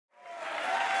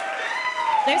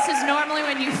This is normally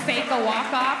when you fake a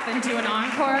walk-off and do an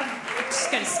encore.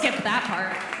 Just gonna skip that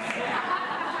part.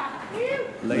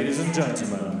 Ladies and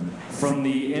gentlemen, from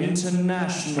the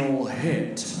international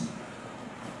hit,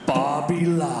 Bobby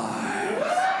Live.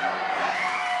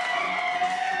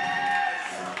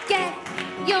 Get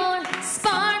your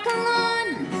sparkle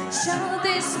on. Show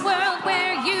this world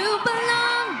where you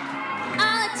belong.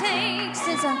 All it takes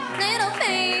is a little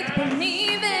faith,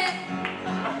 believe it.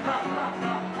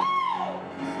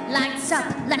 Lights up,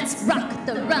 let's rock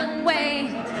the runway.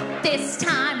 This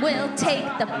time we'll take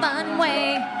the fun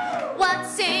way.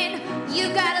 What's in, you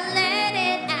gotta let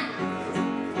it out.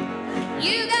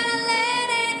 You gotta let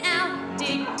it out.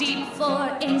 Dig deep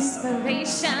for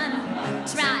inspiration.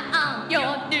 Try on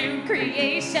your new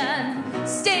creation.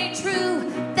 Stay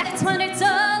true, that's what it's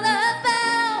all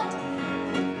about.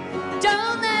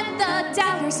 Don't let the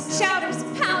doubters, shouters,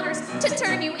 pounders to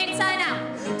turn you inside out.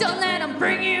 Don't let them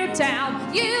bring you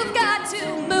down. You've got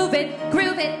to move it,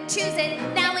 groove it, choose it.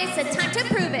 Now is the time to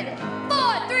prove it.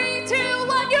 4, 3, 2,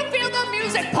 1, you feel the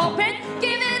music pumping.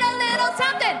 Give it a little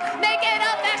something. Make it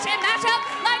a fashion mashup.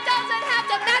 Life doesn't have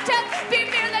to match up. Be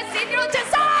fearless in your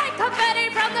design. Confetti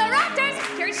from the rafters.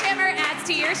 Your shimmer adds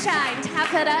to your shine.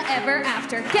 Taffeta ever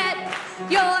after. Get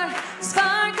your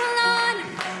sparkle on.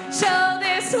 Show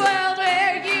this world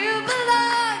where you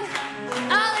belong.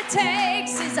 All it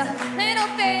takes is a little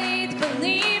faith.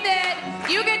 Believe it.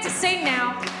 You get to sing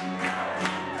now.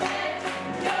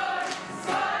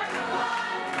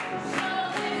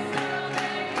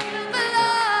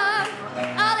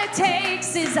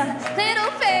 Takes is a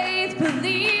little faith,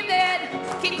 believe it.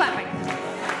 Keep clapping.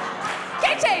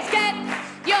 Keep chase, get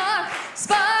your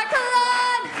sparkle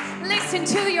on. Listen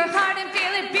to your heart and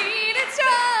feel it beating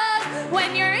strong.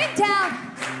 When you're in doubt,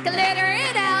 glitter